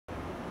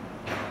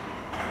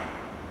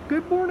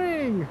Good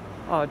morning!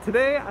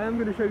 Today I'm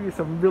going to show you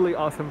some really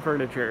awesome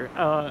furniture.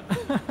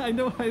 I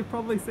know I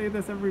probably say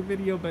this every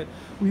video, but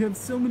we have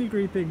so many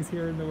great things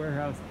here in the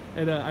warehouse,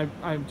 and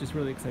I'm just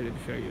really excited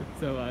to show you.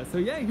 So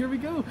yeah, here we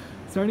go.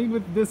 Starting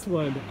with this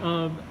one.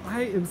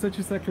 I am such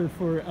a sucker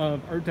for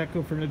Art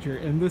Deco furniture,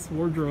 and this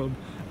wardrobe,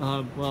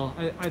 well,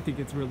 I think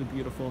it's really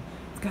beautiful.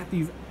 It's got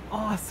these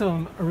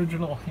awesome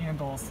original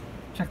handles.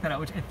 Check that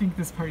out, which I think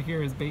this part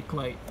here is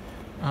bakelite.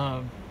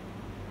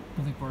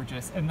 Really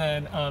gorgeous. And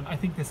then I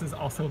think this is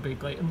also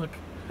bakelite, and look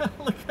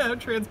look how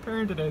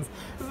transparent it is.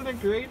 Isn't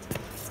it great?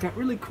 It's got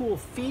really cool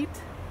feet.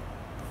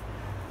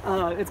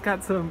 It's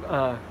got some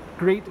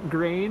great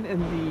grain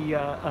in the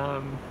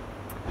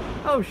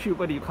oh shoot,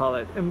 what do you call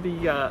it, in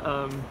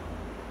the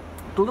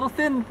little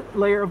thin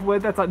layer of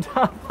wood that's on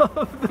top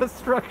of the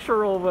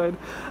structural wood.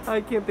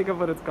 I can't think of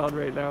what it's called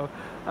right now,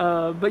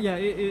 but yeah,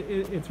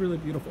 it's really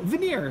beautiful.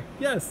 Veneer,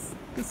 yes,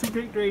 there's some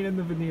great grain in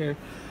the veneer.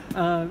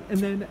 And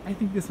then I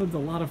think this one's a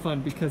lot of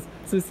fun because,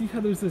 so see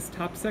how there's this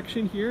top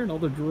section here and all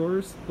the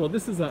drawers? Well,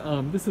 this is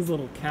a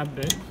little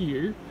cabinet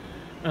here,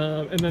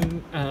 and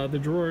then the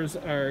drawers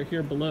are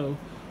here below,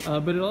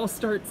 but it all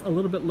starts a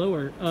little bit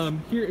lower.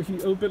 Here, if you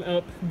open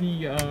up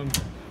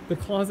the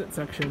closet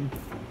section,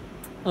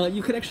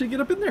 you could actually get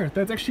up in there.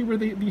 That's actually where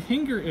the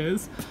hanger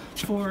is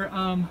for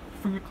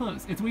your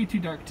clothes. It's way too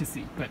dark to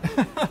see, but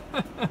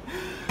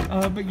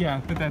but yeah,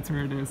 but that's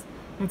where it is.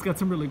 It's got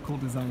some really cool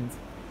designs.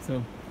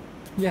 So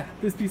yeah,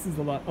 this piece is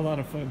a lot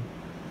of fun.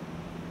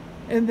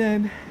 And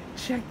then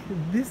check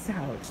this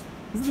out.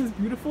 Isn't this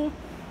beautiful?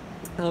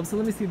 So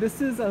let me see.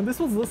 This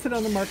was listed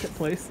on the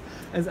marketplace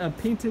as a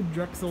painted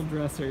Drexel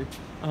dresser.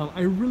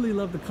 I really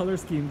love the color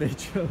scheme they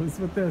chose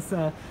with this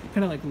kind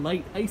of like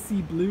light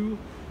icy blue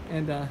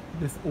and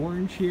this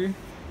orange here.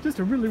 Just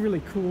a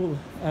really cool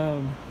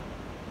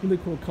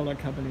color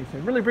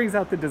combination. Really brings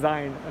out the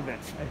design of it,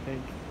 I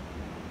think.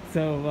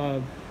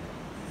 So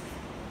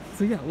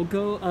yeah, we'll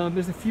go,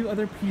 there's a few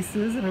other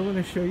pieces that I want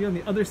to show you on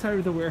the other side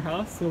of the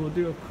warehouse, so we'll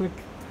do a quick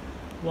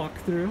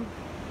walkthrough.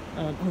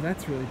 Oh,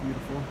 that's really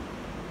beautiful.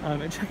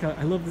 And check out,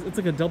 I love this, it's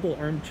like a double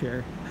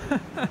armchair.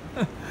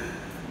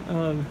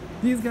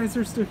 These guys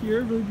are still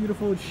here, really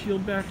beautiful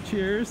shield back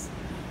chairs.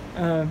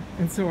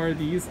 And so are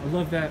these. I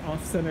love that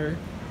off-center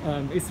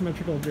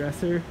asymmetrical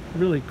dresser,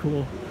 really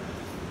cool.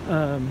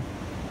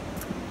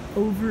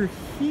 Over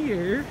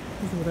here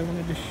is what I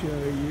wanted to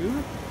show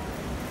you.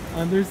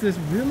 There's this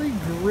really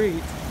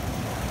great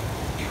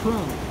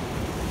trunk.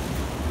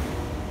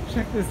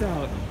 Check this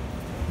out.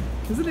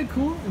 Isn't it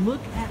cool? And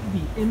look at the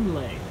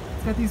inlay.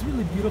 It's got these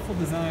really beautiful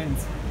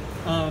designs.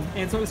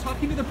 And so I was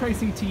talking to the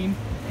pricing team,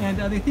 and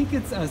they think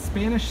it's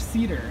Spanish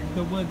cedar,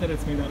 the wood that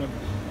it's made out of,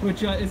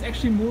 which is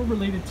actually more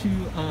related to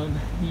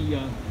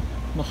the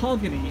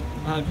mahogany,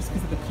 just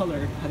because of the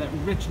color, that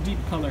rich,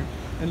 deep color,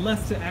 and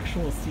less to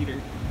actual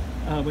cedar,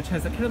 which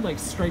has a kind of like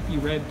stripy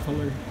red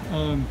color.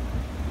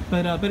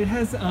 But it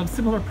has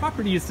similar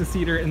properties to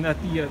cedar in that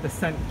the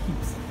scent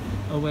keeps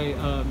away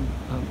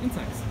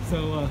insects.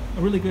 So a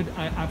really good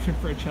option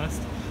for a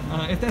chest,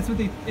 if that's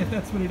what it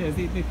is.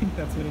 They think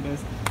that's what it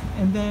is.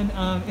 And then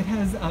it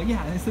has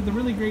yeah, I said the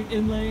really great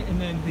inlay, and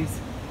then this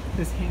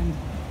hand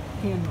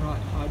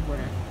wrought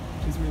hardware,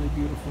 which is really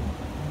beautiful.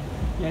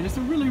 Yeah, just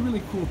a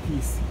really cool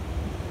piece.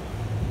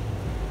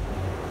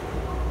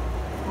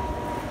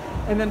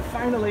 And then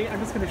finally, I'm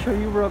just going to show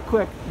you real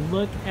quick.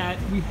 Look at,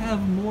 we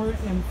have more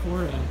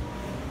amphorae.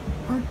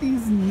 Aren't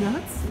these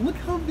nuts? Look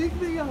how big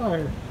they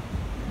are.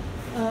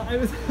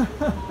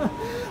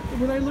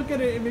 When I look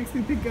at it, it makes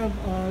me think of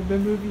the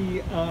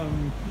movie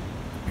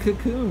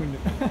Cocoon.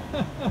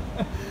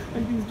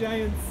 Like these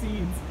giant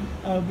seeds.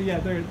 But yeah,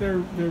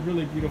 they're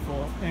really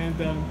beautiful. And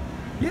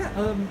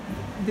yeah,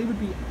 they would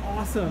be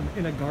awesome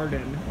in a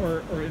garden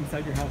or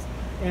inside your house.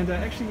 And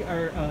actually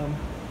our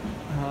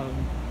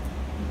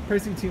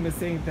pricing team is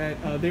saying that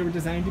they were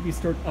designed to be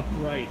stored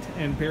upright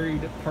and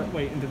buried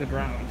partway into the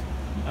ground,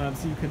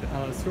 so you could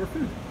store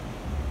food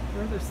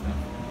or other stuff.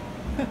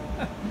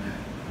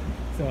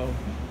 So,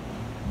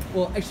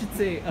 well, I should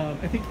say,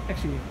 I think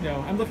actually,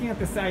 no, I'm looking at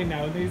the side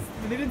now, and they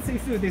didn't say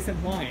food, they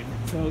said wine,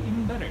 so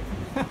even better.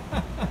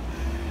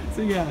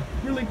 So yeah,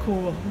 really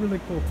cool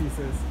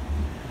pieces.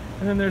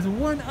 And then there's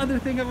one other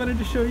thing I wanted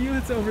to show you.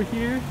 It's over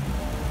here.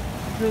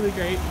 Really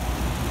great.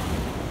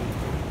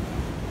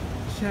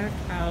 Check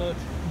out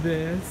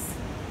this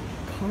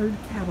card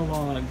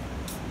catalog.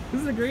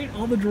 This is great.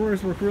 All the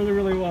drawers work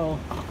really well.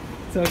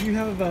 So if you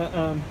have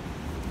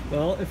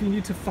well, if you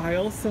need to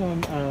file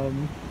some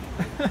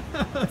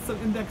some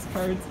index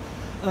cards,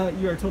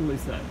 you are totally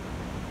set.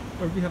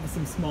 Or if you have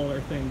some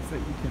smaller things that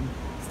you can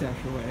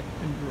stash away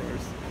in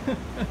drawers.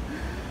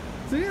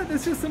 So yeah,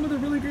 that's just some of the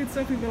really great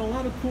stuff. We've got a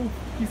lot of cool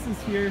pieces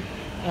here.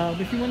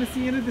 If you want to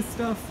see any of this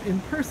stuff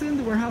in person,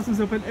 the warehouse is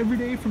open every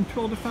day from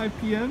 12 to 5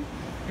 p.m.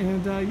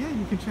 And yeah,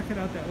 you can check it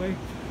out that way.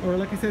 Or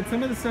like I said,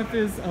 some of the stuff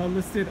is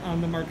listed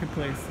on the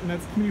marketplace, and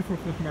that's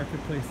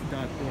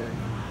communityforklifmarketplace.org.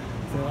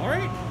 So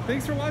alright,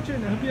 thanks for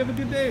watching. I hope you have a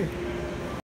good day.